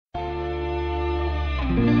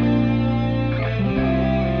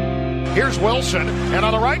Here's Wilson, and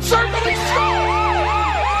on the right circle, he scores!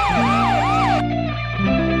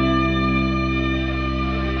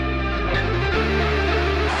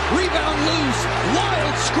 Rebound loose,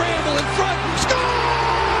 wild scramble in front,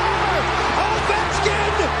 score!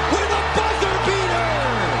 Ovechkin with a buzzer beater!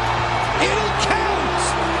 It'll count!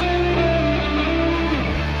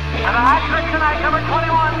 And the hat trick tonight, number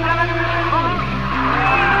 21,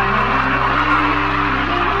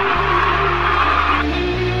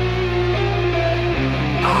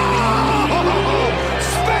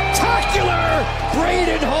 Spectacular!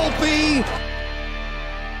 Braden Holtby!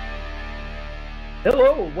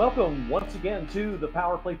 Hello, welcome once again to the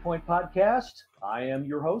Power Play Point podcast. I am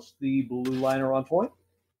your host, the Blue Liner on Point.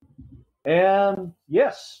 And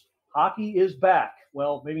yes, hockey is back.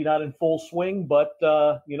 Well, maybe not in full swing, but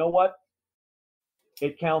you know what?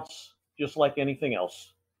 It counts just like anything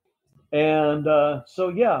else. And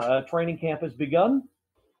training camp has begun.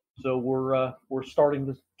 So we're starting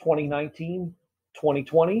the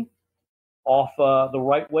 2019-2020 off the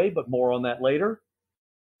right way, but more on that later.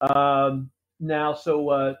 Not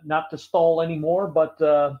to stall anymore, but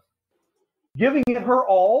giving it her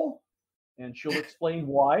all, and she'll explain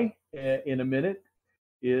why in a minute,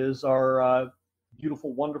 is our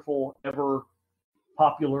beautiful, wonderful, ever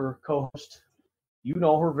popular co-host. You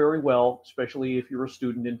know her very well, especially if you're a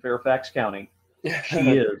student in Fairfax County. She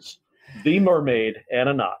is the mermaid,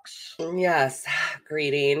 Anna Knox. Yes,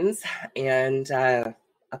 greetings, and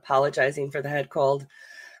apologizing for the head cold.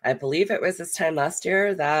 I believe it was this time last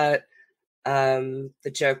year that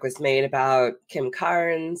the joke was made about Kim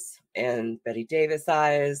Carnes and Betty Davis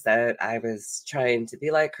eyes, that I was trying to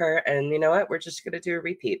be like her. And you know what? We're just going to do a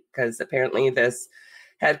repeat because apparently this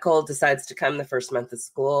head cold decides to come the first month of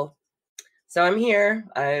school. So I'm here.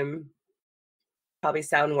 I'm probably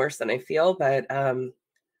sound worse than I feel, but I'm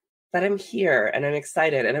here and I'm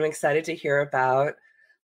excited. And I'm excited to hear about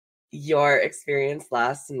your experience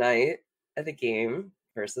last night at the game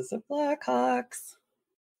versus the Blackhawks.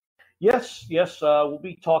 Yes, we'll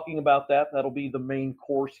be talking about that. That'll be the main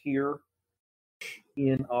course here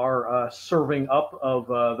in our serving up of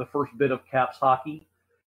the first bit of Caps hockey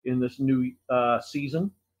in this new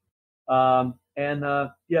season.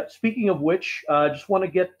 Speaking of which, I just want to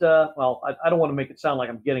get, I don't want to make it sound like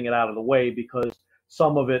I'm getting it out of the way because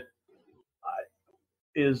some of it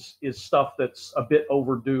is stuff that's a bit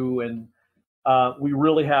overdue, and we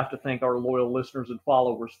really have to thank our loyal listeners and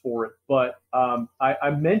followers for it. But I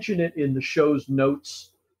mentioned it in the show's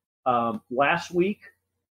notes last week,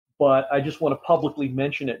 but I just want to publicly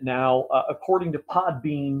mention it now. According to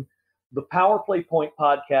Podbean, the Power Play Point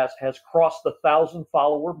podcast has crossed the 1,000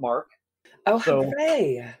 follower mark. Oh,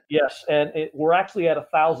 hooray! Yes, and we're actually at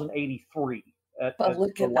 1,083 at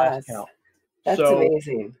look the at last us. count. That's so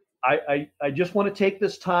amazing. I just want to take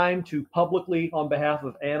this time to publicly, on behalf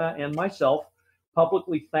of Anna and myself,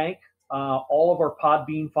 publicly thank all of our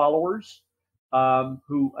Podbean followers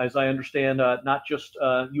who, as I understand, not just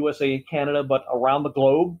USA and Canada, but around the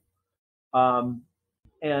globe.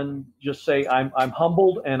 And just say I'm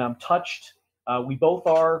humbled and I'm touched. We both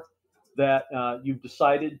are that you've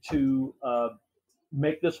decided to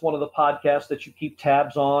make this one of the podcasts that you keep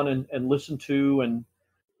tabs on and listen to and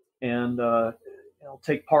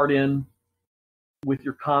take part in with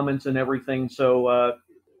your comments and everything. So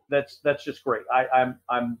that's just great. I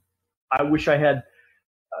wish I had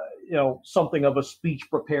something of a speech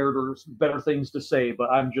prepared or better things to say, but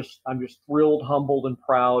I'm just thrilled, humbled, and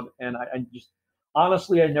proud. And I just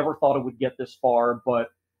honestly, I never thought it would get this far, but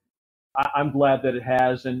I'm glad that it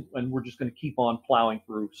has, and we're just going to keep on plowing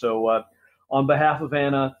through. So on behalf of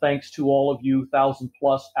Anna, thanks to all of you, 1,000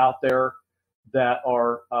 plus out there that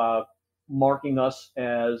are marking us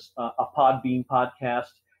as a Podbean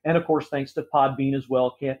podcast. And of course, thanks to Podbean as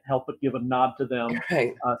well. Can't help but give a nod to them.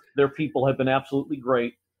 Right. Their people have been absolutely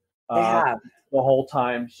great the whole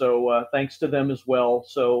time. So thanks to them as well.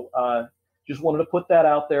 So just wanted to put that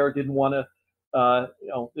out there. Didn't want to,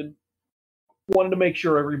 wanted to make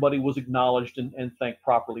sure everybody was acknowledged and thanked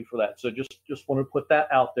properly for that. So just wanted to put that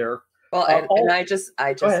out there. Well, and I just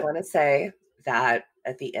want to say that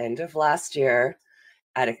at the end of last year,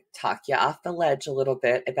 I had to talk you off the ledge a little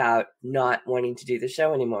bit about not wanting to do the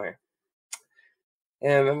show anymore.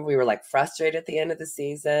 And I remember we were like frustrated at the end of the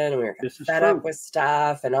season, and we were fed up with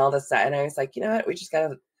stuff and all this stuff. And I was like, you know what? We just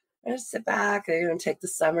gotta sit back and take the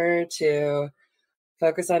summer to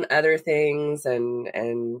focus on other things, and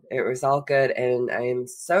it was all good. And I am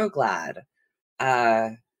so glad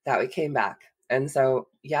that we came back. And so,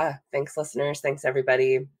 yeah, thanks listeners. Thanks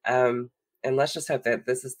everybody. And let's just hope that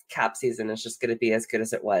this is cap season is just going to be as good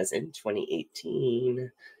as it was in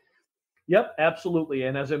 2018. Yep, absolutely.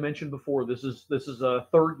 And as I mentioned before, this is a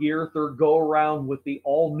third go around with the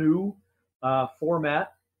all new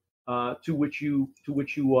format to which you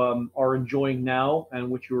are enjoying now, and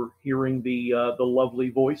which you're hearing the lovely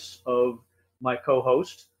voice of my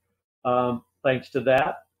co-host. Thanks to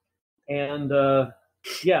that, and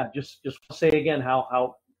just say again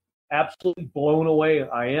how absolutely blown away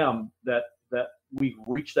I am that we've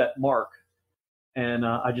reached that mark, and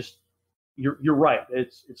you're right.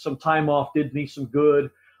 It's some time off did me some good.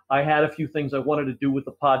 I had a few things I wanted to do with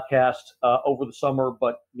the podcast over the summer,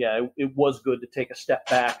 but yeah, it was good to take a step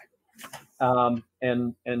back and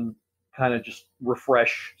kind of just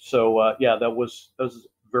refresh. So that was a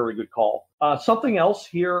very good call. Something else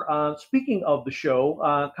here. Speaking of the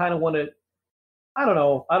show, kind of want to. I don't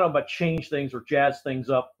know about change things or jazz things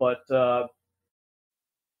up, but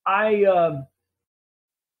I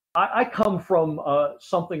come from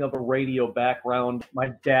something of a radio background.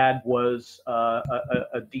 My dad was a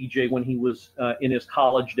DJ when he was in his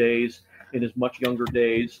college days, in his much younger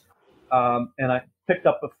days, and I picked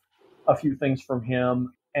up a few things from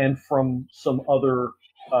him and from some other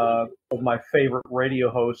of my favorite radio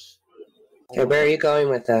hosts. Okay, where are you going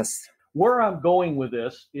with this? Where I'm going with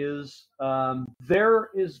this is there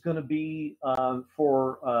is going to be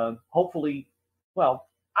for hopefully, well,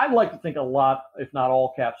 I'd like to think a lot, if not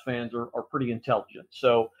all, Caps fans are pretty intelligent.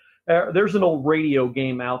 So there's an old radio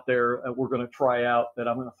game out there we're going to try out that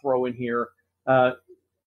I'm going to throw in here.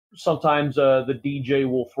 Sometimes the DJ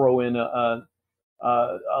will throw in a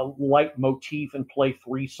light motif and play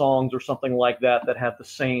 3 songs or something like that have the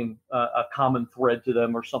same a common thread to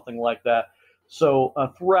them or something like that. So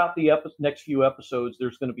throughout the next few episodes,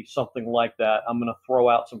 there's going to be something like that. I'm going to throw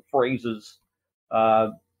out some phrases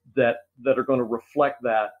that are going to reflect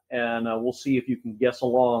that, and we'll see if you can guess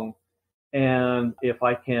along, and if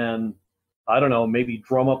I can, I don't know, maybe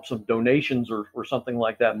drum up some donations or something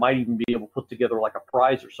like that. Might even be able to put together like a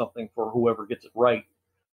prize or something for whoever gets it right.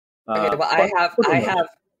 Okay, well,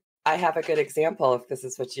 I have a good example if this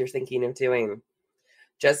is what you're thinking of doing.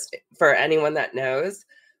 Just for anyone that knows,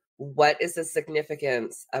 what is the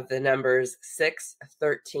significance of the numbers 6,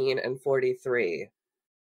 13, and 43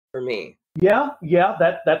 for me? Yeah,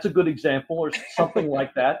 that's a good example, or something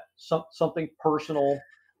like that. Something personal.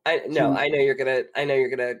 I know you're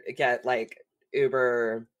gonna get like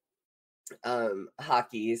Uber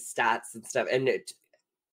hockey stats and stuff, and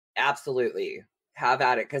absolutely have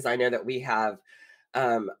at it, because I know that we have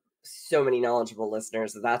so many knowledgeable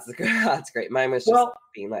listeners. That's great. Mine was just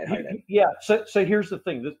being lighthearted. Yeah. So here's the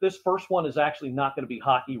thing. This first one is actually not going to be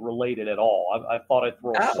hockey related at all. I thought I'd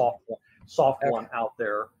throw a soft one out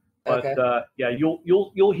there. But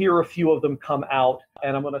you'll hear a few of them come out,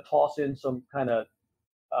 and I'm going to toss in some kind of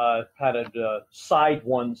side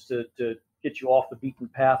ones to get you off the beaten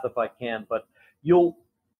path if I can. But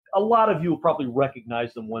a lot of you will probably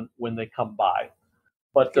recognize them when they come by.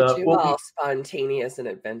 But all spontaneous and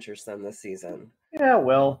adventuresome this season. Yeah,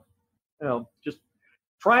 well, just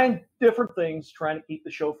trying different things, trying to keep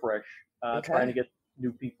the show fresh, trying to get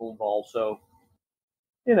new people involved. So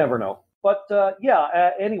you never know. But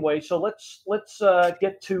anyway, so let's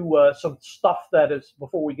get to some stuff that is,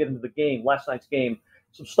 before we get into the game, last night's game,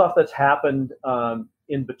 some stuff that's happened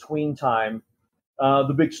in between time.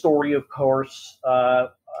 The big story, of course,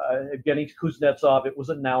 Evgeny Kuznetsov. It was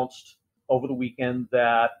announced over the weekend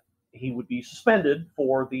that he would be suspended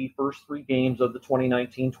for the first 3 games of the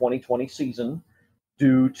 2019-2020 season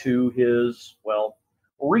due to his,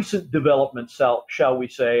 recent development, shall we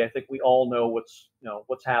say. I think we all know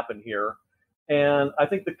what's happened here, and I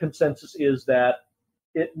think the consensus is that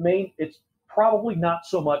it's probably not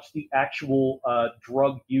so much the actual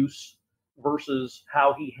drug use versus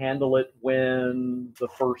how he handled it when the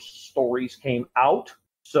first stories came out.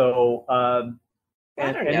 So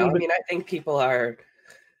I don't know. I think people are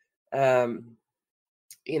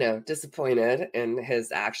disappointed in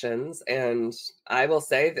his actions, and I will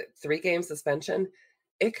say that 3-game suspension,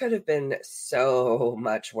 it could have been so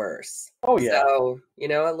much worse. Oh, yeah. So,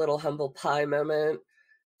 a little humble pie moment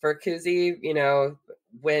for Kuzi,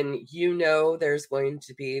 when there's going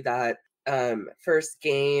to be that first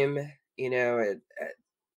game,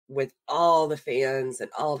 with all the fans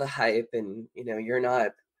and all the hype, and, you're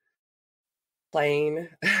not playing,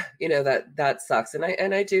 that sucks.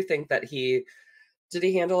 And I do think that did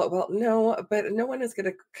he handle it well? No, but no one is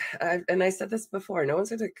going to, and I said this before, no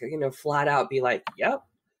one's going to, flat out be like, yep,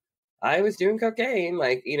 I was doing cocaine.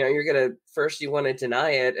 Like, you're going to, first you want to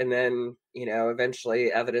deny it, and then,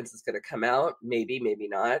 eventually evidence is going to come out. Maybe, maybe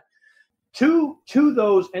not. to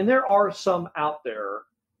those, and there are some out there.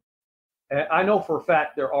 And I know for a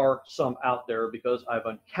fact there are some out there because I've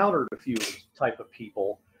encountered a few type of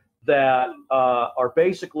people that are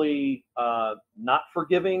basically not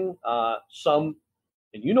forgiving. Some,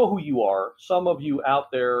 and you know who you are. Some of you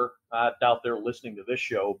out there, I doubt they're listening to this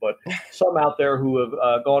show, but some out there who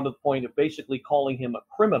have gone to the point of basically calling him a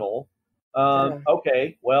criminal.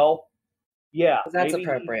 Okay, well, yeah, that's maybe,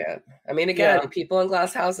 appropriate. I mean, again, people in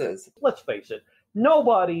glass houses. Let's face it,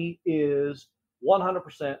 nobody is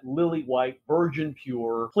 100% lily white, virgin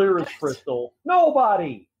pure, clear as crystal.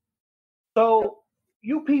 Nobody. So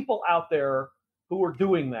you people out there who are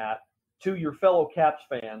doing that to your fellow Caps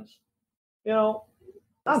fans,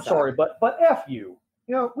 I'm sorry, but F you.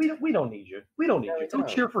 We don't need you. We don't need you. Go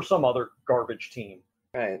cheer for some other garbage team.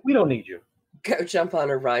 Right. We don't need you. Go jump on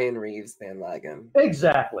a Ryan Reeves bandwagon.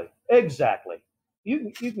 Exactly.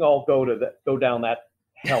 You can all go down that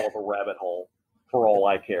hell of a rabbit hole for all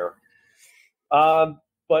I care.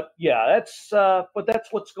 But yeah, that's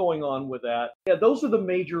what's going on with that. Yeah, those are the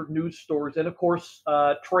major news stories. And of course,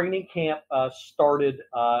 training camp started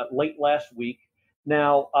late last week.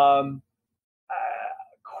 Now,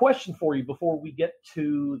 question for you before we get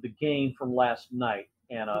to the game from last night,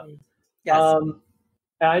 Anna. Yes.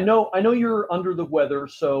 I know you're under the weather,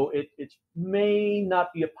 so it may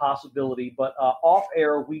not be a possibility. But off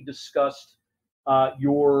air, we discussed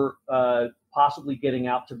your possibly getting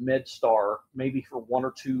out to MedStar, maybe for one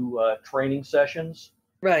or two training sessions.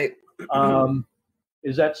 Right.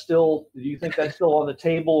 Is that still? Do you think that's still on the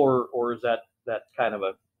table, or is that kind of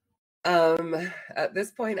a? At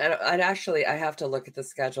this point, I have to look at the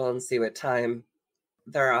schedule and see what time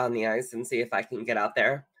they're on the ice and see if I can get out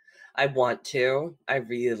there. I want to. I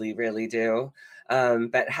really, really do.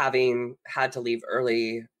 But having had to leave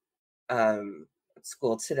early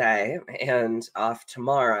school today and off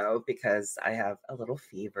tomorrow because I have a little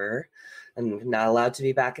fever and not allowed to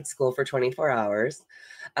be back at school for 24 hours.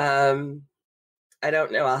 I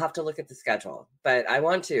don't know. I'll have to look at the schedule, but I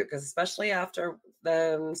want to, because especially after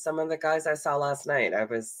some of the guys I saw last night,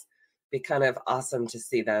 be kind of awesome to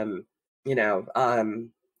see them,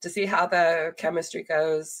 to see how the chemistry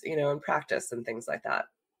goes, in practice and things like that.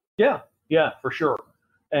 Yeah, for sure.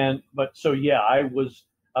 I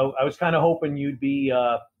was kind of hoping you'd be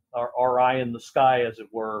our eye in the sky, as it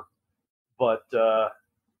were. But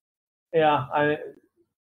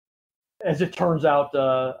as it turns out,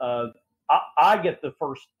 I get the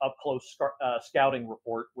first up close scouting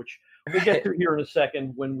report, which we'll get to here in a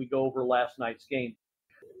second when we go over last night's game.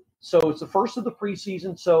 So it's the first of the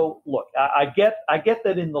preseason. So look, I get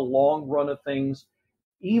that in the long run of things,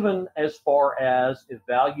 even as far as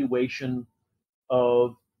evaluation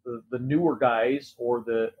of the newer guys or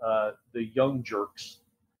the young jerks,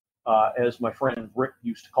 as my friend Rick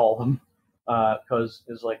used to call them, because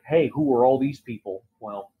it's like, hey, who are all these people?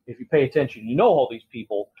 Well, if you pay attention, you know all these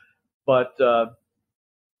people. But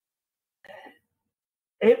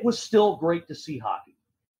it was still great to see hockey.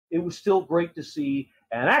 It was still great to see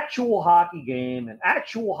an actual hockey game and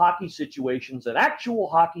actual hockey situations and actual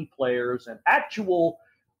hockey players and actual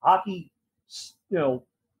hockey,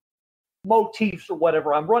 motifs or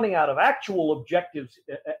whatever. I'm running out of actual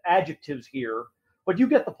adjectives here, but you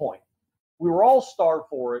get the point. We were all starved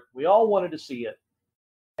for it. We all wanted to see it.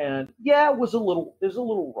 And yeah, it was a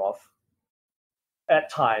little rough at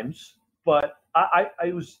times, but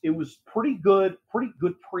it was pretty good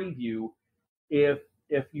preview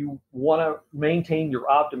if you want to maintain your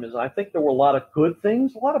optimism. I think there were a lot of good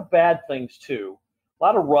things, a lot of bad things too, a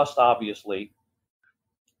lot of rust, obviously,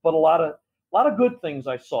 but a lot of good things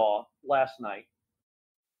I saw last night.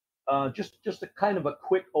 Just a kind of a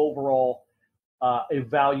quick overall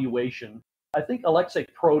evaluation. I think Alexei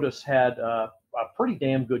Protas had a pretty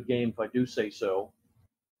damn good game, if I do say so.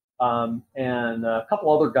 And a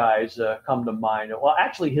couple other guys come to mind. Well,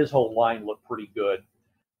 actually, his whole line looked pretty good.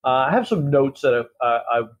 I have some notes that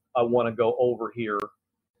I want to go over here.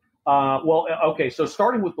 So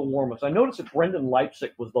starting with the warm-ups, I noticed that Brendan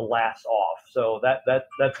Leipzig was the last off, so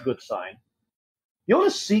that's a good sign.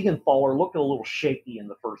 Jonas Siegenthaler looked a little shaky in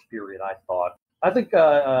the first period, I thought. I think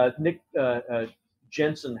Nick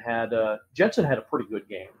Jensen had a pretty good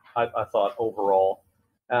game, I thought, overall.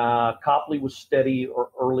 Copley was steady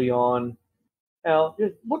early on.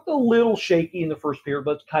 It looked a little shaky in the first period,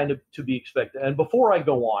 but it's kind of to be expected. And before I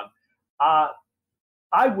go on,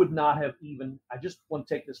 I would not have even – I just want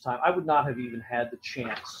to take this time. I would not have even had the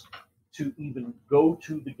chance to even go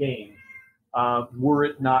to the game were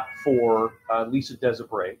it not for Lisa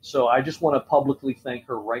Desabrais. So I just want to publicly thank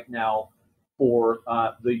her right now for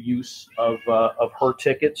the use of her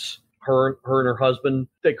tickets. her and her husband,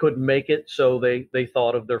 they couldn't make it, so they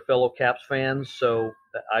thought of their fellow Caps fans. So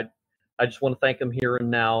I just want to thank them here and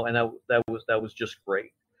now, and that was just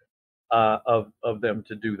great of them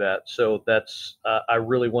to do that. So that's I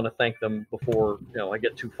really want to thank them before I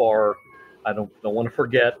get too far. I don't want to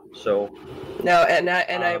forget. So no, and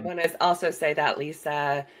I want to also say that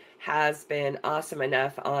Lisa has been awesome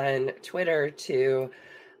enough on Twitter to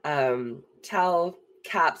tell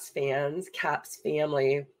Caps fans, Caps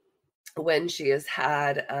family, when she has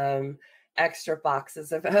had extra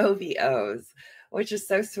boxes of OVI-Os, which is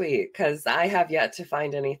so sweet because I have yet to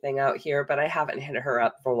find anything out here, but I haven't hit her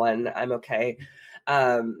up for one. I'm okay.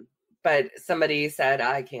 But somebody said,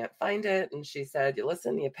 I can't find it. And she said,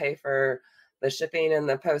 listen, you pay for the shipping and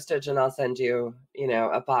the postage, and I'll send you,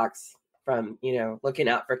 a box from, looking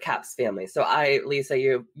out for Caps family. So Lisa,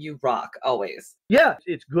 you rock always. Yeah,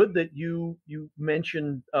 it's good that you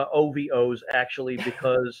mentioned OVI-Os actually,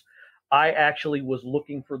 because I actually was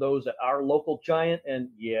looking for those at our local Giant, and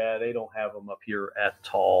yeah, they don't have them up here at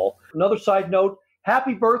all. Another side note,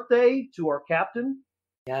 happy birthday to our captain.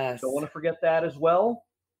 Yes. Don't want to forget that as well.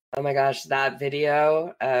 Oh my gosh, that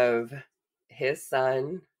video of his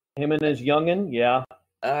son. Him and his youngin', yeah.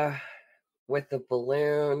 With the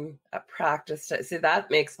balloon at practice. See,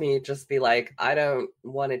 that makes me just be like, I don't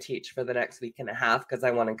want to teach for the next week and a half because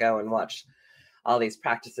I want to go and watch all these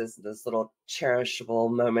practices, those little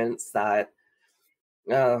cherishable moments that,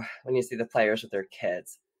 when you see the players with their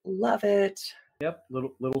kids. Love it. Yep,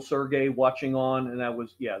 little Sergey watching on, and that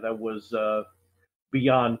was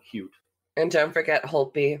beyond cute. And don't forget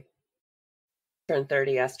Holtby turned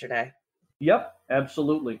 30 yesterday. Yep,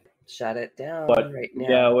 absolutely. Shut it down right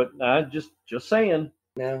now. Yeah, just saying.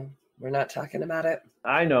 No, we're not talking about it.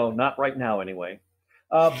 I know, not right now anyway.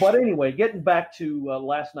 But anyway, getting back to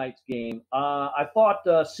last night's game, I thought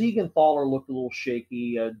Siegenthaler looked a little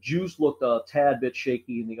shaky. Juice looked a tad bit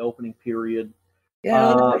shaky in the opening period.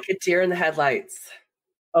 Yeah, like a deer in the headlights.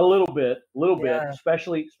 A little bit,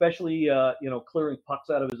 especially clearing pucks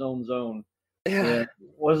out of his own zone. Yeah,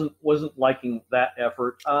 wasn't liking that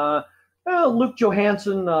effort. Luke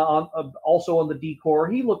Johansson also on the D-core.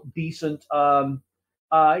 He looked decent.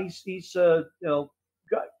 He's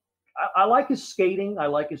I like his skating. I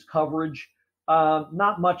like his coverage.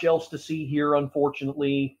 Not much else to see here,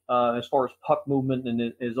 unfortunately, as far as puck movement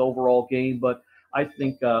and his overall game. But I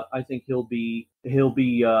think he'll be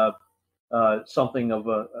something of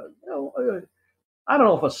I don't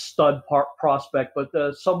know if a stud prospect,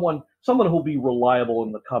 but someone who'll be reliable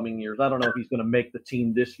in the coming years. I don't know if he's going to make the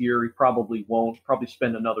team this year. He probably won't. Probably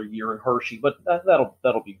spend another year in Hershey, but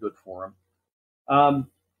that'll be good for him.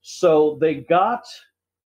 So they got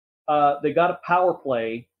a power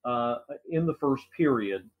play in the first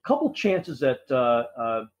period. A couple chances that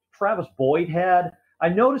Travis Boyd had. I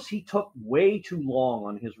noticed he took way too long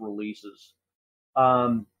on his releases.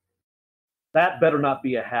 That better not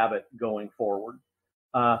be a habit going forward.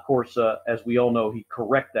 Of course, as we all know, he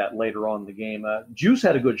correct that later on in the game. Juice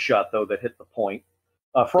had a good shot, though, that hit the point,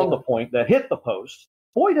 from the point that hit the post.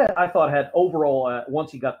 Boyd, I thought, had overall,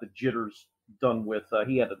 once he got the jitters done with,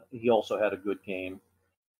 he also had a good game.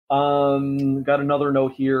 Got another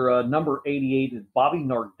note here. Number 88 is Bobby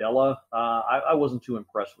Nardella. I wasn't too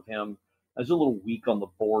impressed with him. I was a little weak on the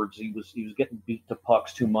boards. He was getting beat to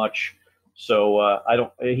pucks too much. So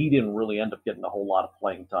he didn't really end up getting a whole lot of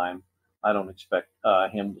playing time. I don't expect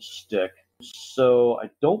him to stick. So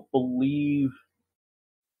I don't believe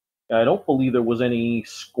there was any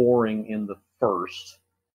scoring in the first.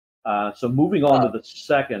 So moving on to the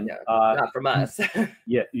second, not from us. True.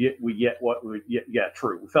 We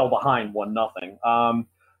fell behind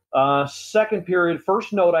 1-0. Second period,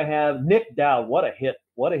 first note I have, Nick Dowd. What a hit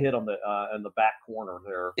on the in the back corner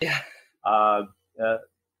there. Yeah.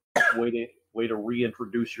 Way to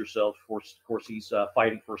reintroduce yourself. Of course, he's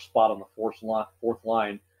fighting for a spot on the fourth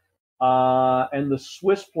line. And the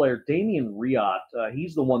Swiss player, Damien Riot,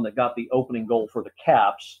 he's the one that got the opening goal for the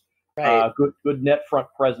Caps. Right. Good net front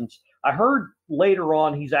presence. I heard later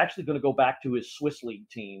on he's actually going to go back to his Swiss league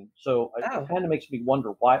team. So it kind of makes me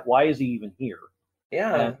wonder why is he even here?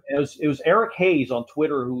 Yeah. And it was Eric Hayes on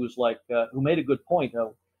Twitter who was like who made a good point.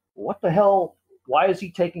 What the hell? Why is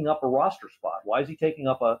he taking up a roster spot? Why is he taking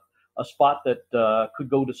up a spot that could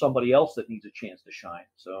go to somebody else that needs a chance to shine?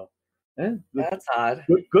 So that's odd.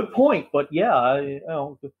 Good point, but yeah,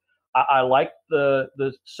 I like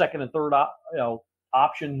the second and third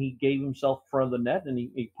option he gave himself in front of the net, and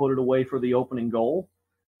he put it away for the opening goal.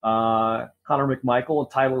 Connor McMichael and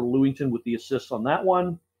Tyler Lewington with the assists on that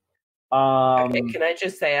one. Okay, can I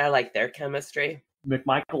just say I like their chemistry?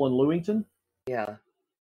 McMichael and Lewington? Yeah.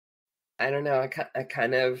 I don't know. I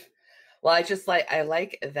kind of Well, I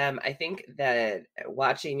like them. I think that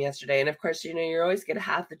watching yesterday, and of course, you're always going to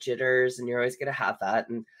have the jitters and you're always going to have that.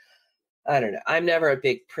 And I don't know. I'm never a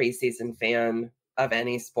big preseason fan of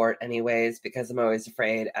any sport anyways, because I'm always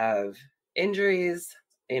afraid of injuries,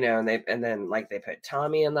 and then like they put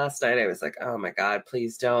Tommy in last night. I was like, oh my God,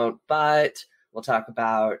 please don't. But we'll talk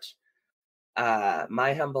about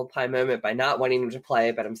my humble pie moment by not wanting him to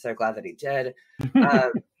play, but I'm so glad that he did.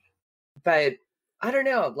 But I don't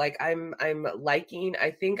know, like I'm liking,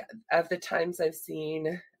 I think of the times I've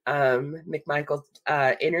seen McMichael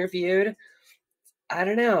interviewed, I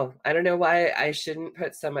don't know why I shouldn't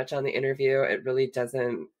put so much on the interview. It really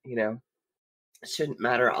doesn't, shouldn't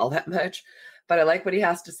matter all that much, but I like what he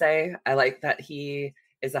has to say. I like that he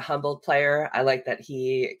is a humbled player. I like that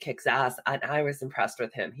he kicks ass, and I was impressed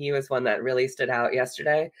with him. He was one that really stood out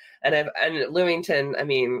yesterday. And Lewington, I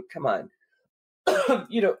mean, come on.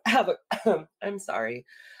 Have a I'm sorry,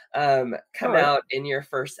 come out in your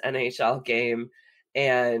first NHL game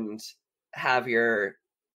and have your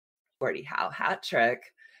Gordie Howe hat trick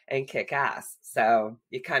and kick ass. So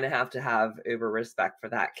you kind of have to have uber respect for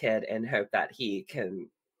that kid and hope that he can,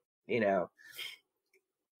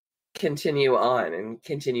 continue on and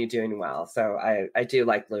continue doing well. So I do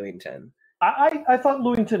like Lewington. I thought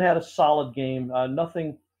Lewington had a solid game.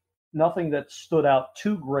 Nothing that stood out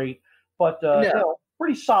too great. But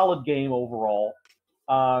pretty solid game overall.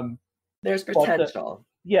 There's potential.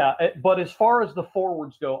 But as far as the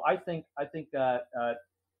forwards go, I think that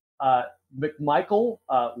McMichael,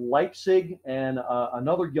 Leipzig, and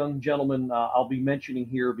another young gentleman I'll be mentioning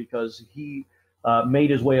here because he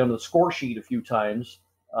made his way onto the score sheet a few times.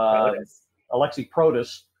 Alexei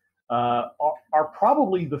Protas are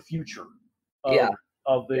probably the future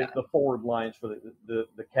of the forward lines for the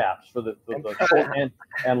Caps for the short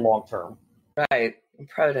and long term. Right. And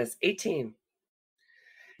Protas, 18.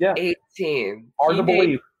 Yeah. 18. Hard to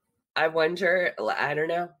believe. I wonder, I don't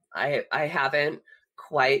know. I haven't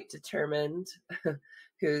quite determined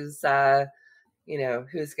who's going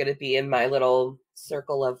to be in my little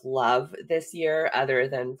circle of love this year other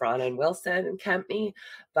than Braun and Wilson and Kempney.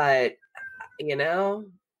 But,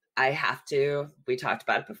 I have to, we talked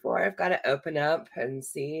about it before, I've got to open up and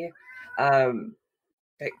see.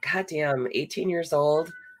 But goddamn, 18 years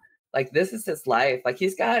old. Like, this is his life. Like,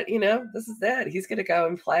 he's got, this is it. He's going to go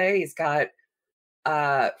and play. He's got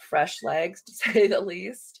fresh legs, to say the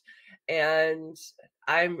least. And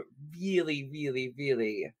I'm really, really,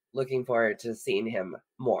 really looking forward to seeing him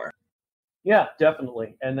more. Yeah,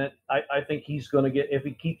 definitely. And that I think he's going to get, if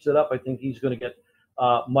he keeps it up, I think he's going to get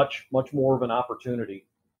much more of an opportunity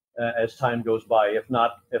as time goes by. If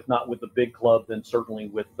not with the big club, then certainly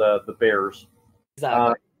with the Bears.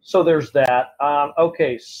 Exactly. So there's that.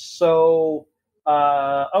 So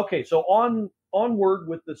onward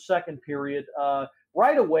with the second period.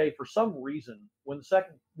 Right away, for some reason,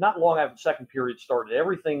 not long after the second period started,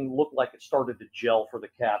 everything looked like it started to gel for the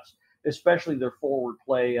Caps, especially their forward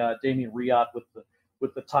play. Damien Riot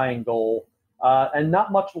with the tying goal, and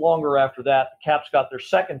not much longer after that, the Caps got their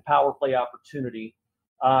second power play opportunity.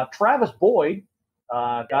 Travis Boyd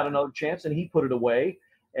got another chance, and he put it away.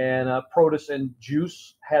 And Protas and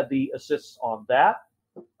Juice had the assists on that.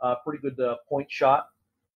 Pretty good point shot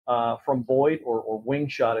from Boyd or wing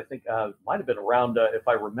shot. I think might have been around, if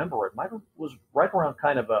I remember it, was right around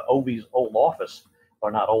kind of Ovi's old office, or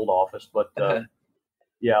not old office, but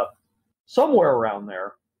somewhere around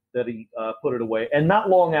there that he put it away. And not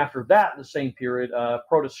long after that, in the same period,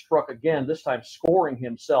 Protas struck again, this time scoring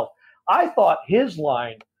himself. I thought his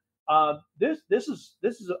line. This is.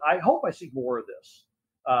 I hope I see more of this.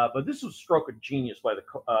 But this was a stroke of genius by the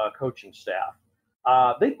coaching staff.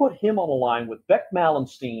 They put him on the line with Beck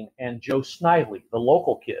Mallenstein and Joe Snively, the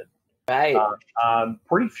local kid. Right. I'm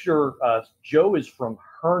pretty sure Joe is from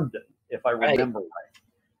Herndon, if I remember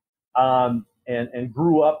right. And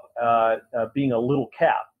grew up being a little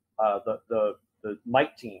Cap, the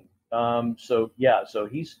Mike team. So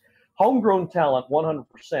he's homegrown talent,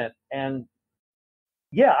 100%. And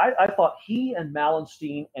I thought he and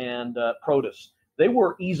Mallenstein and Protas, they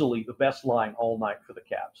were easily the best line all night for the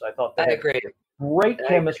Caps. I thought they had great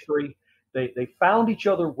chemistry. They found each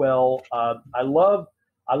other well. I love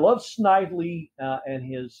Snively and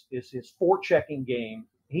his forechecking game.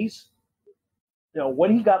 He's,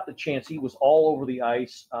 when he got the chance, he was all over the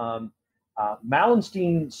ice.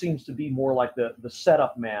 Mallenstein seems to be more like the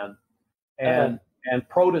setup man, and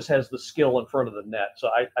Protas has the skill in front of the net. So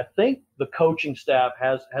I think the coaching staff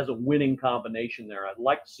has a winning combination there. I'd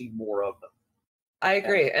like to see more of them. I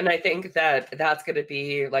agree. And I think that that's going to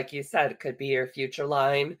be, like you said, it could be your future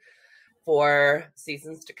line. for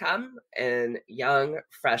seasons to come, and young,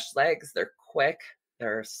 fresh legs. They're quick,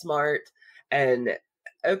 they're smart, and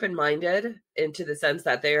open-minded into the sense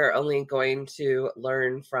that they are only going to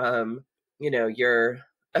learn from, your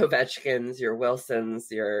Ovechkins, your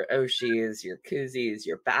Wilsons, your Oshis, your Kuzis,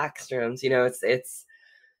 your Backstroms.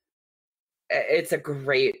 It's a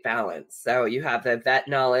great balance. So you have the vet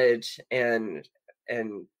knowledge and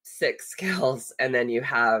sick skills, and then you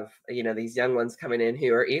have these young ones coming in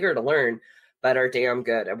who are eager to learn but are damn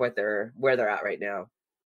good at where they're at right now.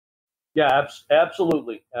 Yeah,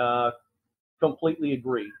 absolutely. Completely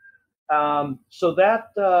agree. So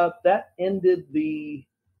that ended the.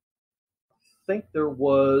 I think there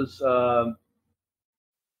was the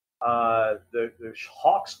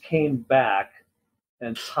Hawks came back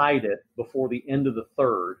and tied it before the end of the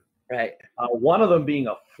third. Right. One of them being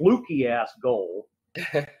a fluky ass goal,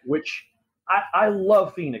 which I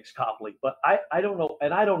love Phoenix Copley, but I don't know,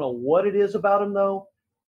 and I don't know what it is about him though.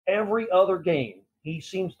 Every other game, he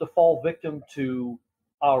seems to fall victim to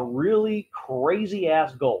a really crazy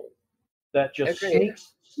ass goal that just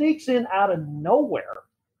sneaks in out of nowhere.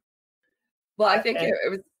 Well, I think it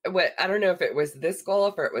was. I don't know if it was this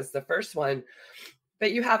goal or it was the first one,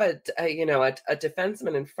 but you have a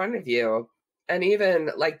defenseman in front of you, and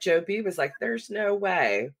even like Joe B was like, "There's no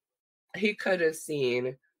way he could have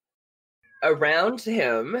seen around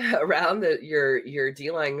him, around your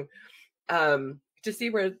D line, to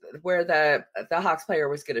see where the Hawks player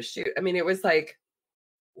was going to shoot." I mean, it was like,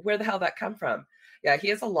 where the hell that come from? Yeah, he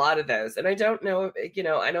has a lot of those. And I don't know,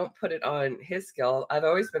 I don't put it on his skill. I've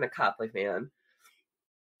always been a Copley fan.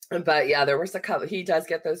 But yeah, there was a couple, he does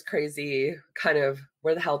get those crazy kind of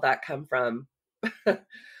where the hell that come from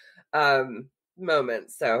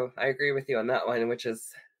moments. So I agree with you on that one,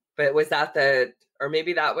 but was that or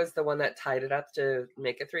maybe that was the one that tied it up to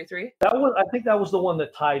make it 3-3? I think that was the one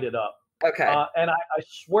that tied it up. Okay. And I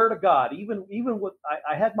swear to God, even with,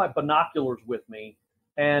 I had my binoculars with me,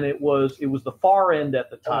 and it was the far end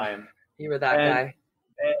at the time. You were that guy.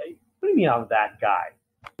 What do you mean I'm that guy?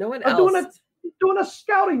 No one I'm else. doing a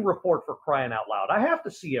scouting report, for crying out loud. I have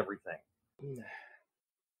to see everything.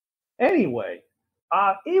 Anyway,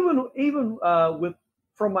 even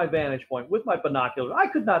from my vantage point with my binoculars, I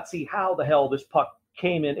could not see how the hell this puck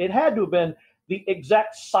came in. It had to have been the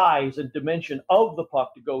exact size and dimension of the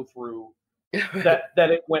puck to go through that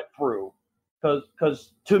it went through.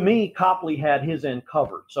 Because to me, Copley had his end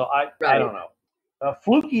covered. So I don't know. A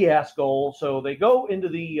fluky ass goal. So they go into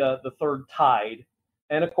the third tied,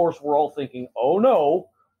 and of course we're all thinking, oh no,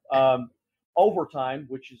 overtime,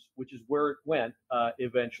 which is where it went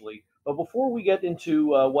eventually. But before we get into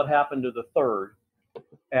what happened to the third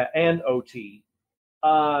and OT,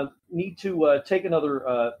 need to take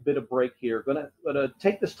another bit of break here. Gonna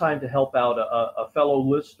take this time to help out a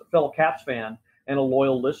fellow Caps fan and a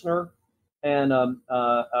loyal listener, and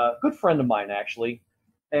a good friend of mine actually.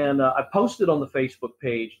 And I posted on the Facebook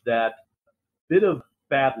page that bit of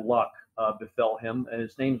bad luck befell him, and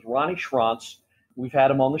his name's Ronnie Schrantz. We've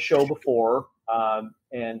had him on the show before,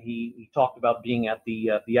 and he talked about being at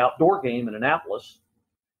the outdoor game in Annapolis.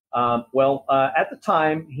 At the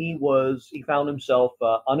time he found himself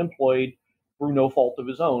unemployed through no fault of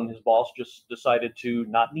his own. His boss just decided to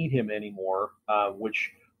not need him anymore,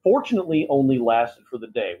 which fortunately only lasted for the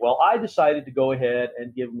day. Well, I decided to go ahead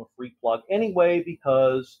and give him a free plug anyway,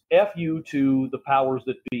 because F you to the powers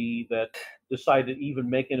that be that decided to even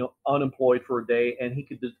make him unemployed for a day, and he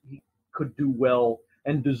could do well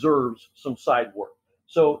and deserves some side work.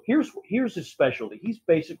 So here's his specialty.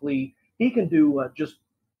 He can do just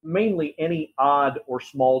mainly any odd or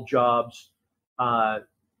small jobs as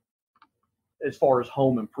far as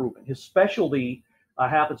home improvement. His specialty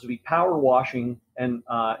happens to be power washing and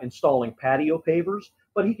installing patio pavers,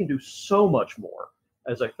 but he can do so much more,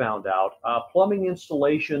 as I found out. Plumbing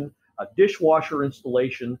installation, dishwasher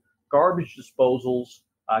installation, garbage disposals.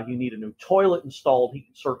 You need a new toilet installed, he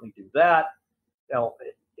can certainly do that. Now,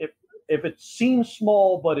 if it seems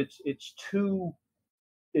small, but it's too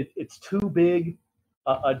big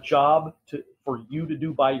a job for you to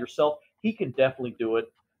do by yourself, he can definitely do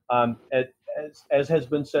it. As has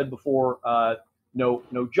been said before,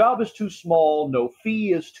 no job is too small, no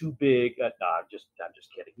fee is too big. I'm just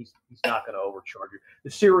kidding. He's not going to overcharge you.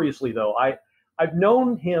 Seriously though, I've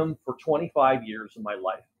known him for 25 years of my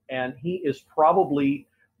life, and he is probably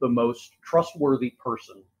the most trustworthy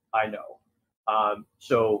person I know.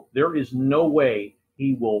 So there is no way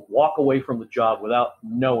he will walk away from the job without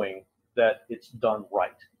knowing that it's done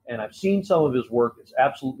right. And I've seen some of his work; it's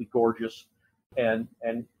absolutely gorgeous, and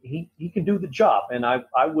he can do the job. And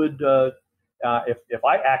I would. If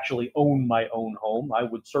I actually own my own home, I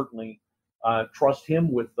would certainly trust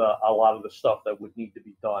him with a lot of the stuff that would need to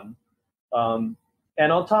be done.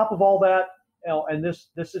 And on top of all that, and this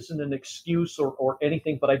isn't an excuse or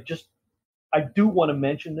anything, but I do want to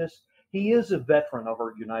mention this. He is a veteran of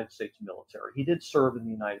our United States military. He did serve in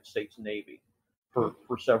the United States Navy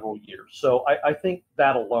for several years. So I think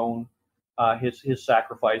that alone, his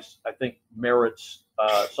sacrifice, I think merits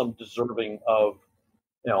some deserving of,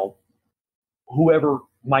 whoever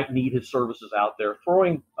might need his services out there,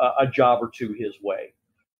 throwing a job or two his way,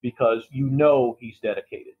 because he's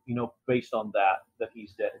dedicated, based on that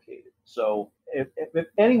he's dedicated. So if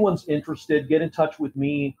anyone's interested, get in touch with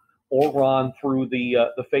me or Ron through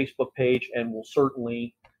the Facebook page, and we'll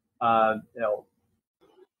certainly,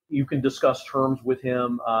 you can discuss terms with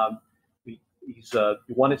him. You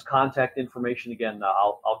want his contact information, again,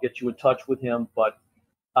 I'll get you in touch with him, but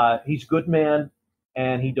he's a good man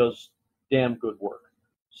and he does damn good work.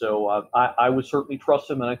 So I would certainly trust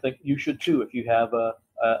him, and I think you should too if you have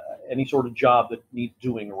any sort of job that needs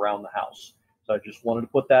doing around the house. So I just wanted to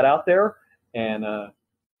put that out there and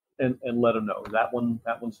let him know that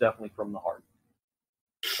one's definitely from the heart,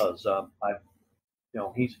 because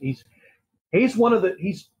he's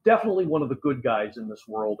definitely one of the good guys in this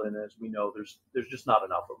world, and as we know, there's just not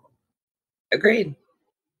enough of them. Agreed.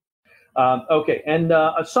 Okay, and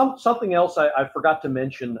something else I forgot to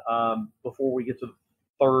mention before we get to the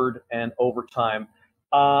third and overtime.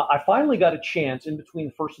 I finally got a chance in between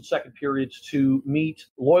the first and second periods to meet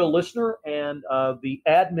loyal listener and the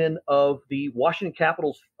admin of the Washington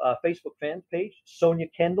Capitals Facebook fan page, Sonia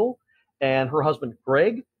Kendall, and her husband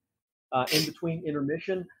Greg. In between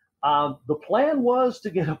intermission, the plan was to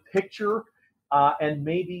get a picture and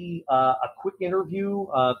maybe a quick interview,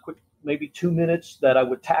 maybe 2 minutes that I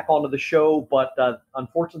would tack onto the show, but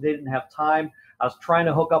unfortunately they didn't have time. I was trying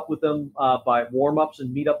to hook up with them by warm-ups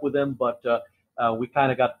and meet up with them, but we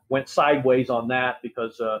kind of went sideways on that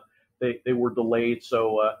because they were delayed.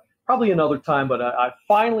 So probably another time, but I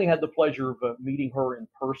finally had the pleasure of meeting her in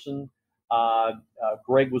person.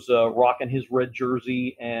 Greg was rocking his red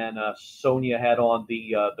jersey, and Sonia had on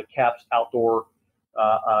the Caps outdoor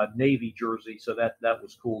Navy jersey. So that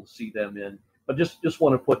was cool to see them in. But just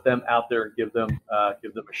want to put them out there and give them a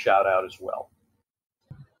shout out as well.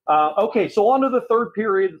 Okay, so on to the third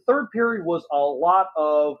period. The third period was a lot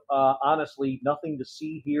of, honestly, nothing to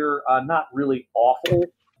see here. Not really awful,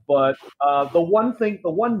 but the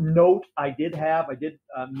one note I did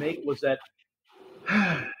make was that,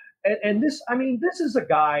 and this is a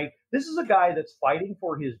guy that's fighting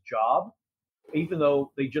for his job, even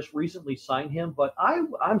though they just recently signed him. But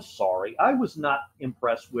I'm sorry, I was not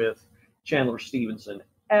impressed with Chandler Stevenson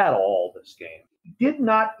at all this game. He did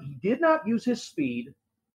not use his speed,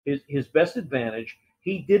 his best advantage.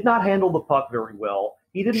 He did not handle the puck very well.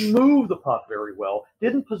 He didn't move the puck very well.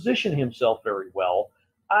 Didn't position himself very well.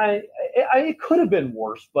 It could have been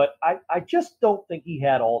worse, but I just don't think he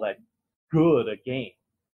had all that good a game.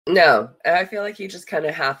 No, I feel like he just kind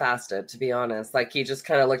of half-assed it, to be honest. Like, he just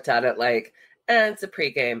kind of looked at it like, it's a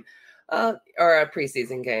pregame or a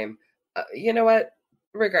preseason game. You know what?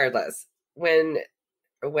 Regardless, when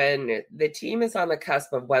the team is on the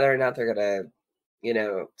cusp of whether or not they're going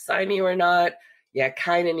to, sign you or not, you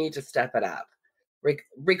kind of need to step it up.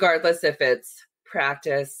 Regardless if it's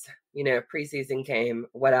practice, preseason game,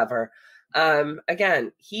 whatever.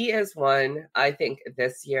 Again, he is one, I think,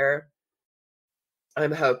 this year.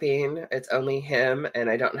 I'm hoping it's only him, and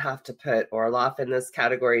I don't have to put Orlov in this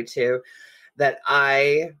category too, that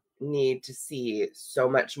I need to see so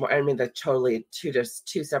much more. I mean, they're totally two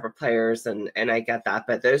separate players, and I get that,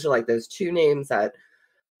 but those are like those two names that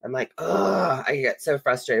I'm like, oh, I get so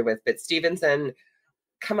frustrated with. But Stevenson,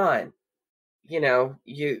 come on, you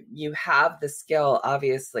have the skill,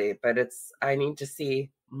 obviously, but I need to see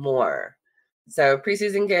more. So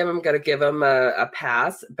preseason game, I'm going to give him a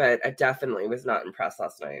pass, but I definitely was not impressed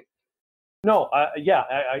last night. No,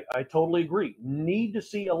 I totally agree. Need to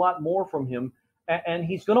see a lot more from him, and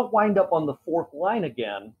he's going to wind up on the fourth line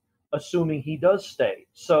again, assuming he does stay.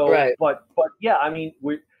 So, right. But yeah, I mean,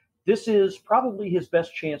 this is probably his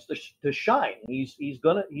best chance to shine. He's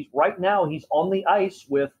right now he's on the ice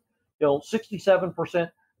with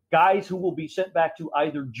 67% guys who will be sent back to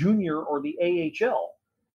either junior or the AHL.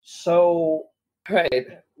 So right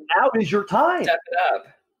now is your time. Step it up.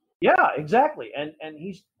 Yeah, exactly. And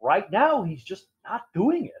he's right now he's just not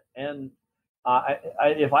doing it. And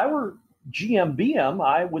if I were GM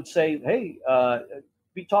I would say, hey,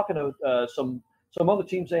 be talking to some other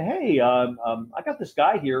teams. Say, hey, I got this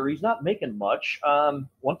guy here. He's not making much.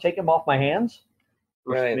 Want to take him off my hands?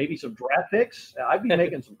 Right. Maybe some draft picks. I'd be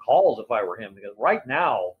making some calls if I were him, because right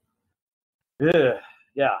now,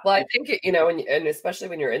 Yeah. Well, I think, and especially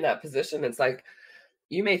when you're in that position, it's like,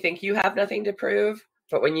 you may think you have nothing to prove,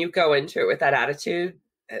 but when you go into it with that attitude,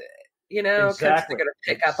 coaches are Exactly. going to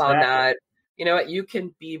pick up on that. You know what? You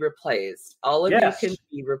can be replaced. All of you can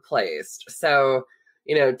be replaced. So,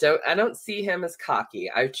 I don't see him as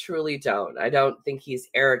cocky. I truly don't. I don't think he's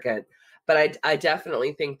arrogant, but I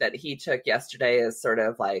definitely think that he took yesterday as sort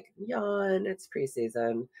of like, yawn, it's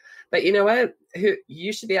preseason. But you know what?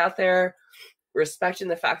 You should be out there respecting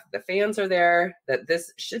the fact that the fans are there, that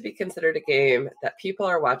this should be considered a game, that people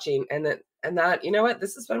are watching, and that, you know what,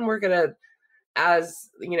 this is when we're going to, as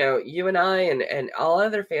you and I and all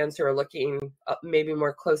other fans who are looking maybe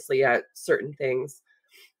more closely at certain things,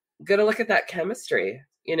 going to look at that chemistry,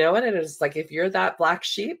 and it is like, if you're that black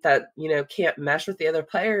sheep that, can't mesh with the other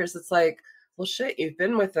players, it's like, well, shit, you've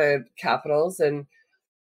been with the Capitals and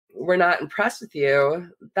we're not impressed with you.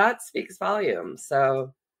 That speaks volumes.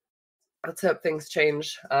 So let's hope things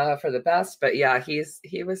change for the best. But yeah, he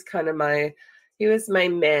was my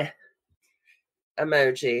meh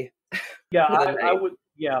emoji. Yeah, I would.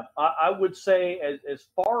 Yeah, I would say as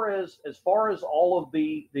far as all of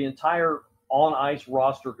the entire on ice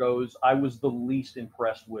roster goes, I was the least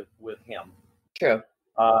impressed with him. True.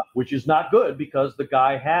 Which is not good, because the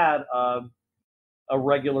guy had a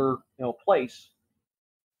regular place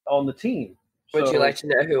on the team. Would you like to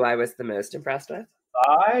know who I was the most impressed with?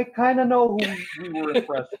 I kind of know who you were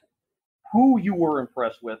impressed with. Who you were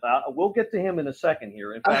impressed with. We'll get to him in a second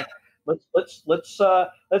here. In fact,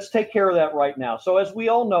 let's take care of that right now. So, as we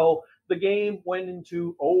all know, the game went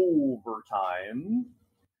into overtime,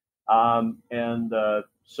 so I'm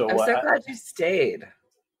so glad you stayed.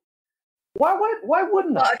 Why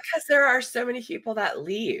wouldn't I? Because there are so many people that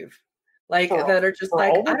leave, that are just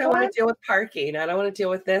like, overtime? I don't want to deal with parking. I don't want to deal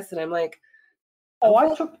with this, and I'm like, oh,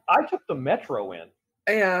 I took the metro in.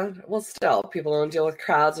 Yeah, well, still, people don't deal with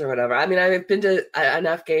crowds or whatever. I mean, I've been to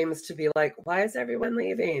enough games to be like, why is everyone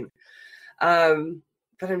leaving? But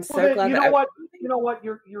I'm so glad. You know what?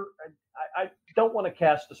 I don't want to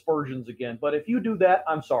cast aspersions again, but if you do that,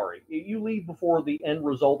 I'm sorry. You leave before the end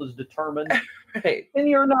result is determined, right? And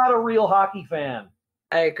you're not a real hockey fan.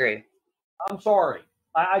 I agree. I'm sorry.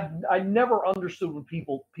 I never understood when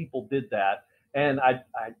people did that, and I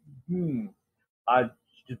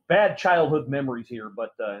bad childhood memories here,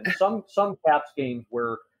 but some Caps games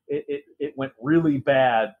where it went really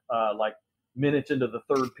bad, like minutes into the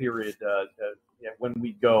third period, when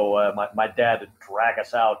we go, my dad would drag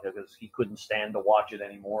us out because he couldn't stand to watch it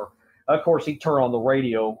anymore. Of course, he'd turn on the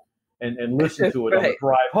radio and listen to it on the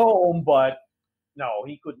drive home, but no,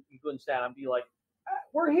 he couldn't stand. I'd be like,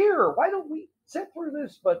 we're here. Why don't we sit through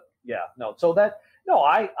this? But yeah, no. So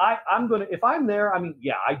I'm gonna, if I'm there, I mean,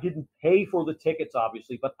 yeah, I didn't pay for the tickets,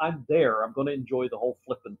 obviously, but I'm there. I'm gonna enjoy the whole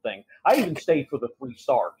flipping thing. I even stayed for the 3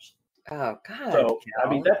 stars. Oh God! So I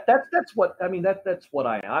mean, that's what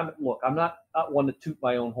I am. Look, I'm not one to toot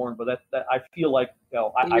my own horn, but that I feel like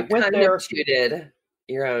I went there. Tooted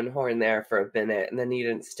your own horn there for a minute, and then you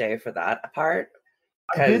didn't stay for that part.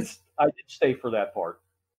 I did stay for that part.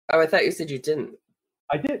 Oh, I thought you said you didn't.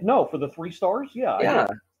 I did. No, for the 3 stars. Yeah. Yeah.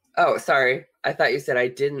 Oh, sorry. I thought you said I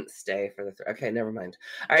didn't stay for the Okay, never mind.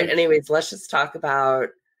 All right. Anyways, let's just talk about.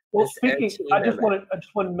 Well, speaking, I just want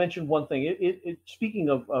to mention one thing. It speaking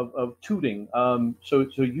of tooting. So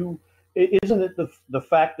you, isn't it the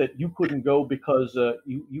fact that you couldn't go because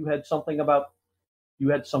you had something about, you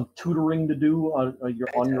had some tutoring to do on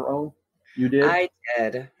your own? You did. I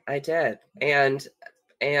did,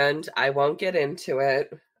 and I won't get into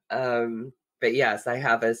it. But yes, I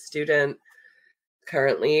have a student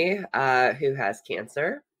currently who has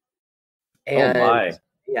cancer. And oh my!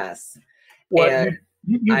 Yes. What? And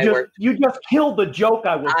you just killed the joke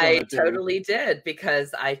I was going to do. I totally did,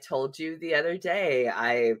 because I told you the other day.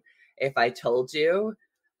 If I told you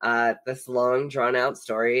this long drawn out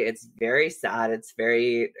story, it's very sad. It's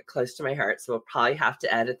very close to my heart. So we'll probably have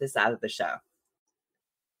to edit this out of the show.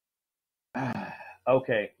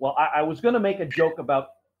 Okay. Well, I was going to make a joke about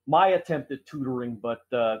my attempt at tutoring, but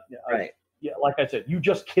right. Yeah, like I said, you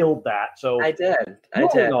just killed that. So I did.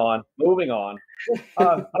 Moving on.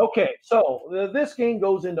 Okay, so this game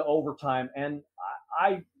goes into overtime, and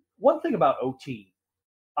one thing about OT.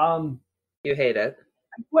 You hate it.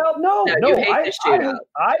 Well, no, you hate the shootout.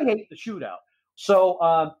 I hate the shootout.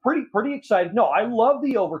 So pretty excited. No, I love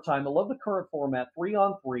the overtime. I love the current format,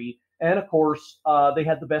 3-on-3, and of course they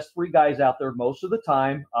had the best 3 guys out there most of the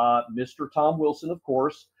time. Mr. Tom Wilson, of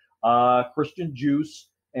course, Christian Juice.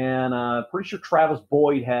 And pretty sure Travis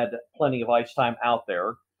Boyd had plenty of ice time out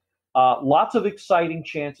there. Lots of exciting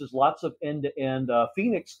chances, lots of end-to-end.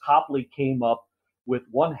 Phoenix Copley came up with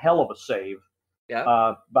one hell of a save.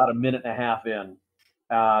 about a minute and a half in,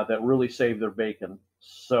 that really saved their bacon.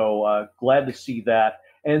 So glad to see that.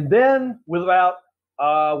 And then with about,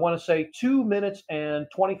 I want to say 2 minutes and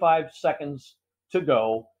 25 seconds to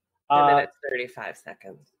go. 2 minutes, 35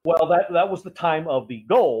 seconds. Well, that was the time of the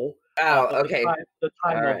goal. Oh, okay. The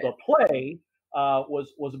time of the play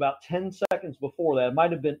was about 10 seconds before that.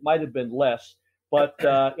 It might have been less. But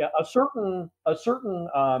yeah, a certain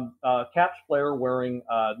Caps player wearing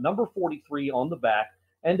number 43 on the back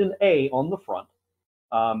and an A on the front.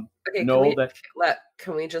 Can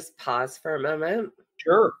we just pause for a moment?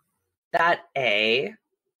 Sure. That A,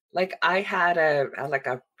 like I had a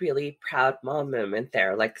really proud mom moment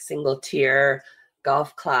there, like single tear,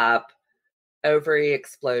 golf clap, ovary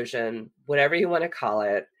explosion, whatever you want to call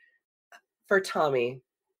it, for Tommy.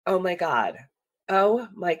 Oh my God. And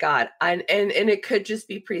it could just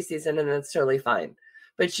be preseason and that's totally fine.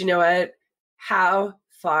 But you know what? How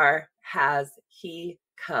far has he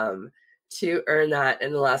come to earn that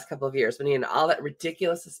in the last couple of years when he had all that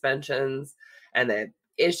ridiculous suspensions and the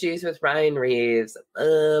issues with Ryan Reeves,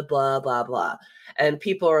 blah, blah, blah. And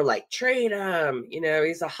people are like, trade him.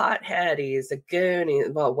 He's a hothead. He's a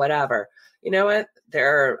goon. Well, whatever. You know what?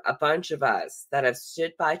 There are a bunch of us that have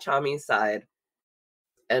stood by Tommy's side.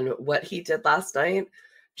 And what he did last night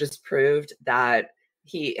just proved that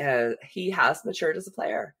he has matured as a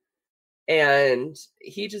player. And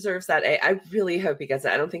he deserves that A. I really hope he gets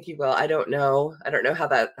it. I don't think he will. I don't know how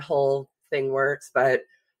that whole thing works. But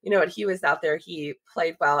you know what? He was out there. He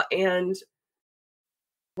played well. And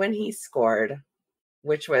when he scored,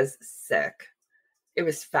 which was sick, it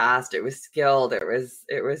was fast. It was skilled. It was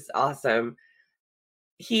awesome.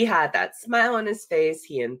 He had that smile on his face.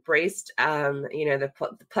 He embraced, the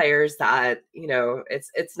players that,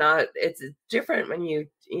 it's different when you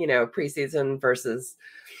preseason versus,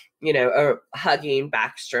 hugging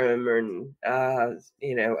Backstrom or,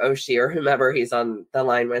 Oshie or whomever he's on the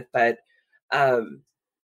line with. But, I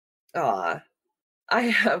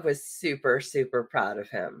was super, super proud of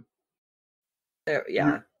him. So,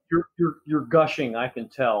 yeah. You're gushing, I can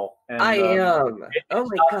tell. And, I am. Oh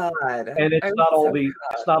my God! And it's not all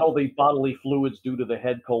the bodily fluids due to the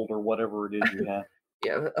head cold or whatever it is you have.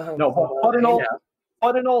 Yeah. No,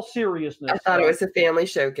 but in all seriousness, I thought it was a family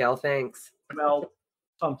show, Gail. Thanks. Well,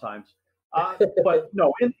 sometimes, but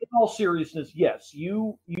no. In all seriousness, yes,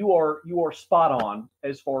 you are spot on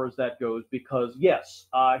as far as that goes, because yes,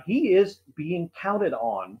 he is being counted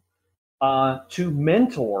on to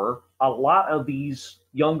mentor a lot of these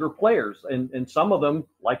younger players, and some of them,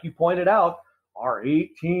 like you pointed out, are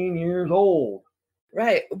 18 years old.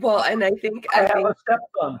 Right. Well, and I have a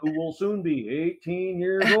stepson who will soon be 18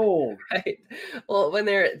 years old. Right. Well, when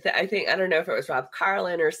I don't know if it was Rob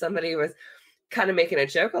Carlin or somebody was kind of making a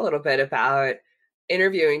joke a little bit about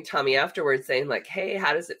interviewing Tommy afterwards, saying like, hey,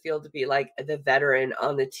 how does it feel to be like the veteran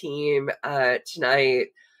on the team tonight?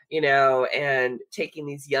 And taking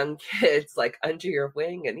these young kids like under your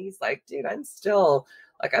wing. And he's like, dude, I'm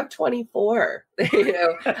 24,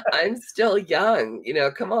 I'm still young,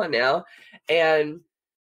 come on now. And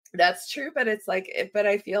that's true. But it's like,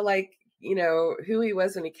 I feel like, who he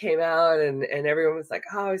was when he came out and everyone was like,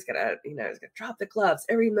 oh, he's gonna drop the gloves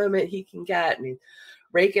every moment he can get. And he's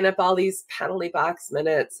raking up all these penalty box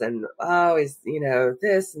minutes and, oh, he's,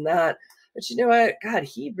 this and that. But you know what? God,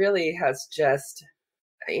 he really has just,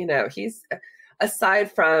 he's,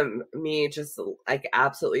 aside from me just like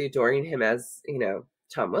absolutely adoring him as,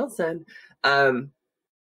 Tom Wilson,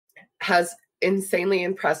 has insanely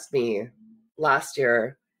impressed me last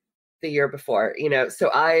year, the year before,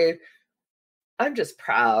 so I'm just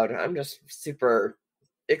proud. I'm just super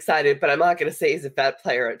excited, but I'm not going to say he's a vet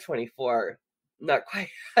player at 24. Not quite.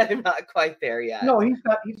 I'm not quite there yet. No, he's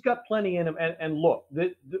got plenty in him. And look,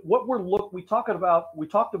 we talked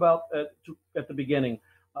about at the beginning.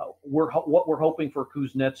 What we're hoping for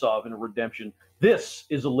Kuznetsov in a redemption. This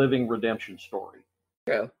is a living redemption story.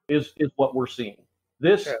 True. Is what we're seeing.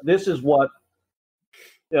 This is what,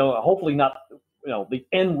 hopefully not, the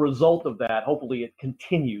end result of that. Hopefully it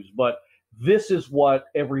continues, but this is what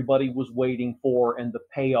everybody was waiting for, and the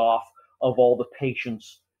payoff of all the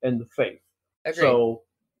patience and the faith. Agreed. So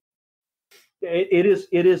it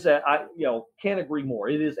is. I can't agree more.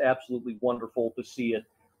 It is absolutely wonderful to see it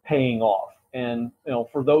paying off. And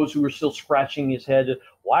for those who are still scratching his head,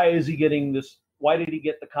 why is he getting this? Why did he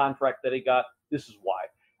get the contract that he got? This is why.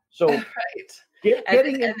 So right.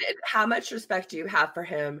 And how much respect do you have for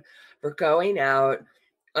him for going out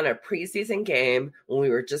on a preseason game when we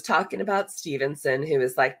were just talking about Stevenson, who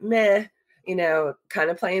was like, meh, kind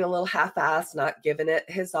of playing a little half-assed, not giving it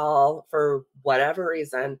his all for whatever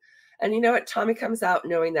reason. And you know what? Tommy comes out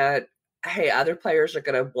knowing that hey, other players are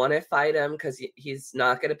going to want to fight him because he's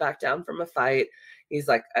not going to back down from a fight. He's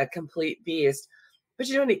like a complete beast. But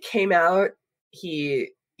when he came out, he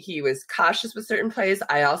was cautious with certain plays.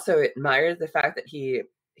 I also admired the fact that he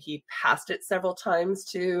passed it several times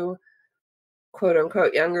to quote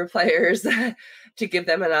unquote younger players to give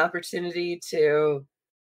them an opportunity to,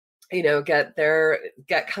 get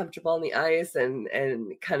comfortable on the ice and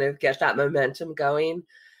kind of get that momentum going.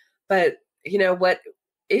 But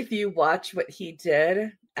if you watch what he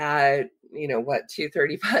did at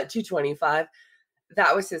 235, 225,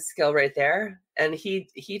 that was his skill right there. And he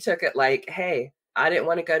took it like, hey, I didn't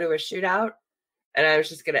want to go to a shootout and I was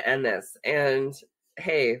just going to end this. And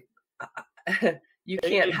hey, you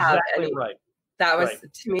can't have any. Right. That was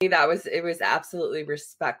right. To me, it was absolutely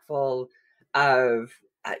respectful of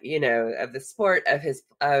of the sport, of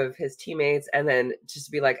his teammates, and then just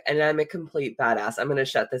to be like, and I'm a complete badass. I'm going to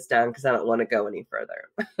shut this down because I don't want to go any further.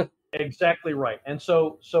 Exactly right. And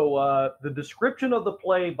so the description of the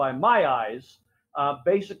play by my eyes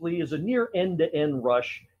basically is a near end-to-end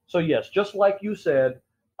rush. So yes, just like you said.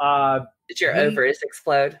 Did your ovaries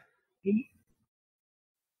explode?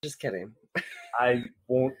 Just kidding. I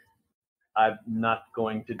won't. I'm not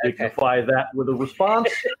going to dignify that with a response.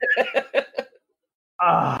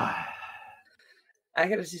 I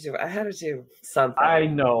had to do something. I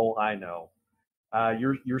know.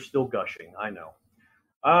 You're still gushing. I know.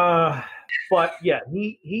 But yeah,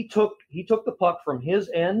 he took the puck from his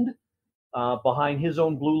end behind his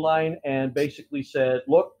own blue line and basically said,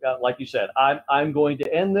 "Look, like you said, I'm going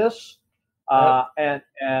to end this."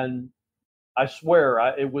 And I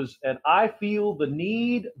swear it was, and I feel the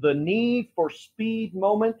need for speed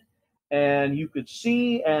moment, and you could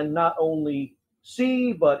see, and not only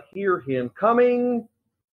see, but hear him coming.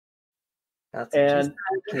 That's and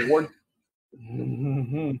towards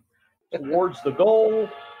the goal,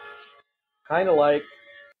 kind of like.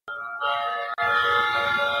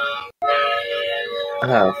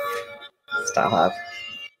 Oh, stop.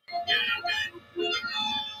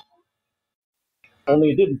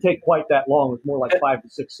 Only it didn't take quite that long. It was more like 5 to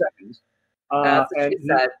 6 seconds. That's what you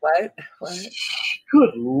said. What?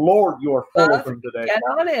 Good Lord, you are full of them today. Get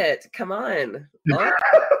on it. Come on.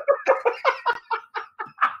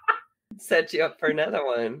 Set you up for another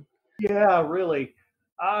one. Yeah, really.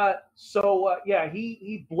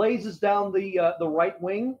 He blazes down the right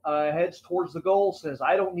wing, heads towards the goal, says,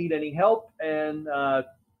 "I don't need any help," and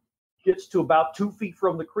gets to about 2 feet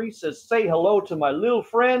from the crease, says, "Say hello to my little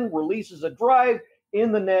friend," releases a drive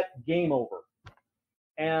in the net, game over.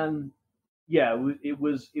 And yeah, it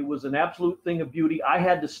was an absolute thing of beauty. I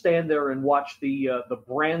had to stand there and watch the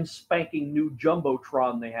brand spanking new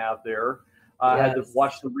jumbotron they have there. I had to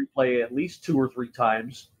watch the replay at least 2 or 3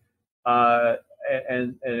 times,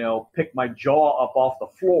 and pick my jaw up off the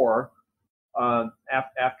floor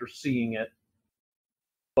after seeing it.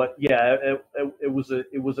 But yeah, it was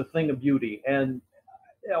a thing of beauty, and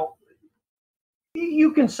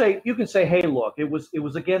you can say, hey, look, it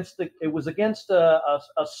was against a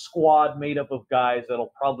squad made up of guys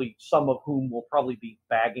that'll probably, some of whom will probably be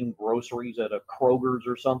bagging groceries at a Kroger's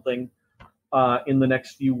or something in the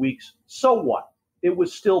next few weeks. So what? It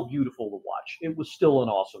was still beautiful to watch. It was still an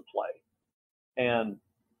awesome play, and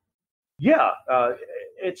yeah,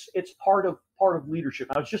 it's part of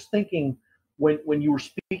leadership. I was just thinking when you were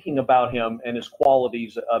speaking about him and his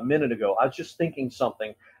qualities a minute ago, I was just thinking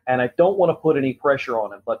something, and I don't want to put any pressure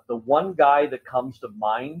on him, but the one guy that comes to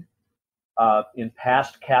mind in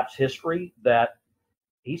past Caps history that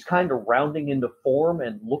he's kind of rounding into form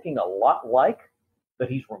and looking a lot like, that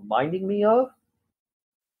he's reminding me of,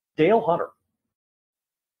 Dale Hunter.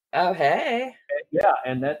 Oh, hey. Yeah,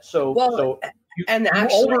 and that's so. Well, so you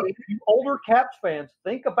older Caps fans,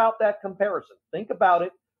 think about that comparison. Think about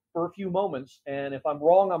it for a few moments, and if I'm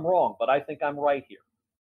wrong, I'm wrong, but I think I'm right here.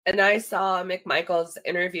 And I saw Mick Michaels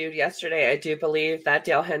interviewed yesterday. I do believe that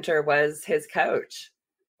Dale Hunter was his coach,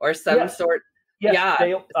 or some sort. Yes, yeah.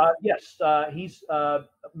 Dale, he's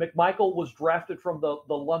McMichael was drafted from the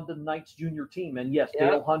London Knights junior team, and yes,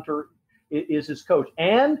 Dale Hunter is his coach,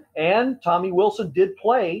 and Tommy Wilson did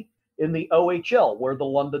play in the OHL where the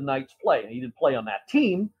London Knights play. He didn't play on that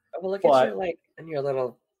team. Well, look at you, in your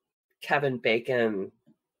little Kevin Bacon,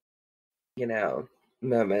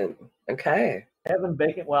 moment. Okay. Kevin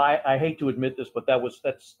Bacon. Well, I hate to admit this, but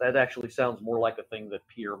that actually sounds more like a thing that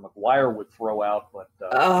Pierre McGuire would throw out. But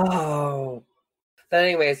But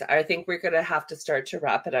anyways, I think we're gonna have to start to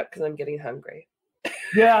wrap it up because I'm getting hungry.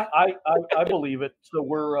 Yeah, I believe it. So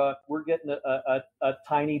we're getting a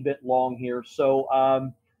tiny bit long here. So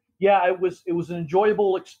it was an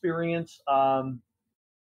enjoyable experience.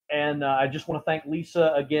 And I just want to thank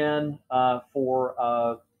Lisa again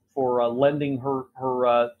for lending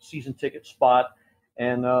her season ticket spot.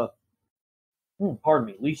 And pardon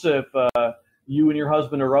me, Lisa, if you and your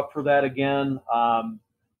husband are up for that again,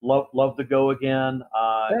 love to go again.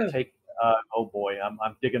 Oh boy, I'm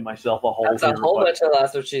digging myself a hole. That's here, a whole bunch of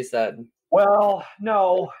that's what she said. Well,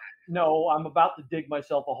 no, I'm about to dig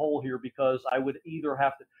myself a hole here because I would either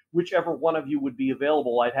have to, whichever one of you would be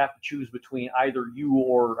available, I'd have to choose between either you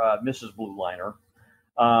or Mrs. Blue Liner.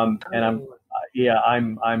 And I'm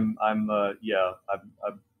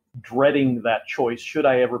dreading that choice. Should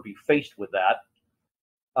I ever be faced with that?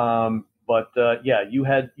 But you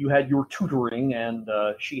had your tutoring, and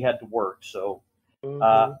she had to work, so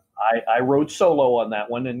I rode solo on that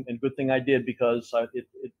one, and good thing I did because it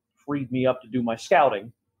freed me up to do my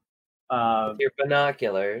scouting. Your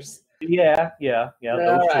binoculars. Yeah. Those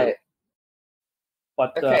right. two.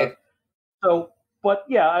 But okay.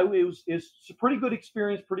 It's a pretty good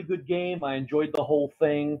experience, pretty good game. I enjoyed the whole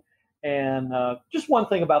thing. And just one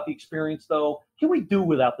thing about the experience, though, can we do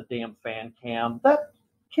without the damn fan cam?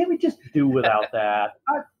 Can we just do without that?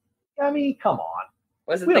 I mean, come on.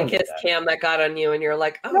 Was it the kiss cam that got on you and you're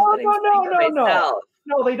like, oh,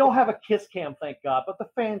 no, they don't have a kiss cam, thank God. But the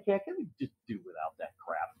fan cam, can we just do without that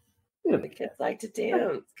crap? The kids like to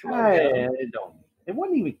dance. Come on, it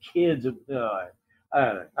wasn't even kids. I'm not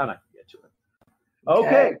going to get to it.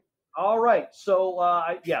 Okay. All right. So,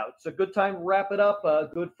 it's a good time to wrap it up. A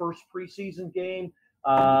good first preseason game.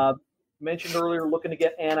 Mentioned earlier, looking to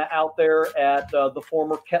get Anna out there at the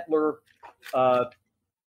former Kettler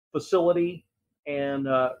facility and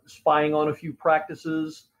spying on a few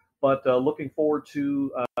practices. But looking forward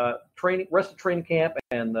to rest of training camp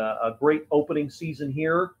and a great opening season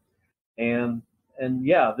here. And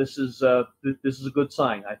this is a good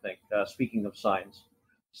sign, I think. Speaking of signs.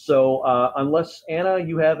 So unless, Anna,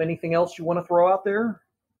 you have anything else you want to throw out there?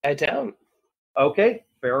 I don't. Okay,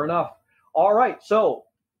 fair enough. All right, so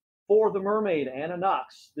for the Mermaid, Anna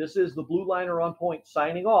Knox, this is the Blue Liner on Point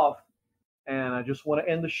signing off. And I just want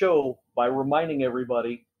to end the show by reminding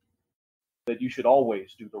everybody that you should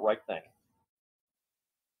always do the right thing.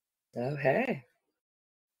 Okay.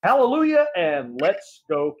 Hallelujah, and let's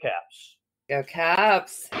go Caps. Go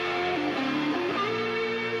Caps.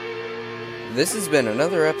 This has been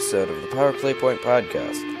another episode of the Power Play Point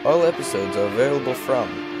Podcast. All episodes are available from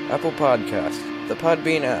Apple Podcasts, the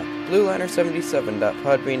Podbean app,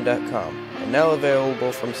 blueliner77.podbean.com, and now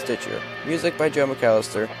available from Stitcher. Music by Joe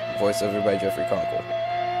McAllister, voiceover by Jeffrey Conkle.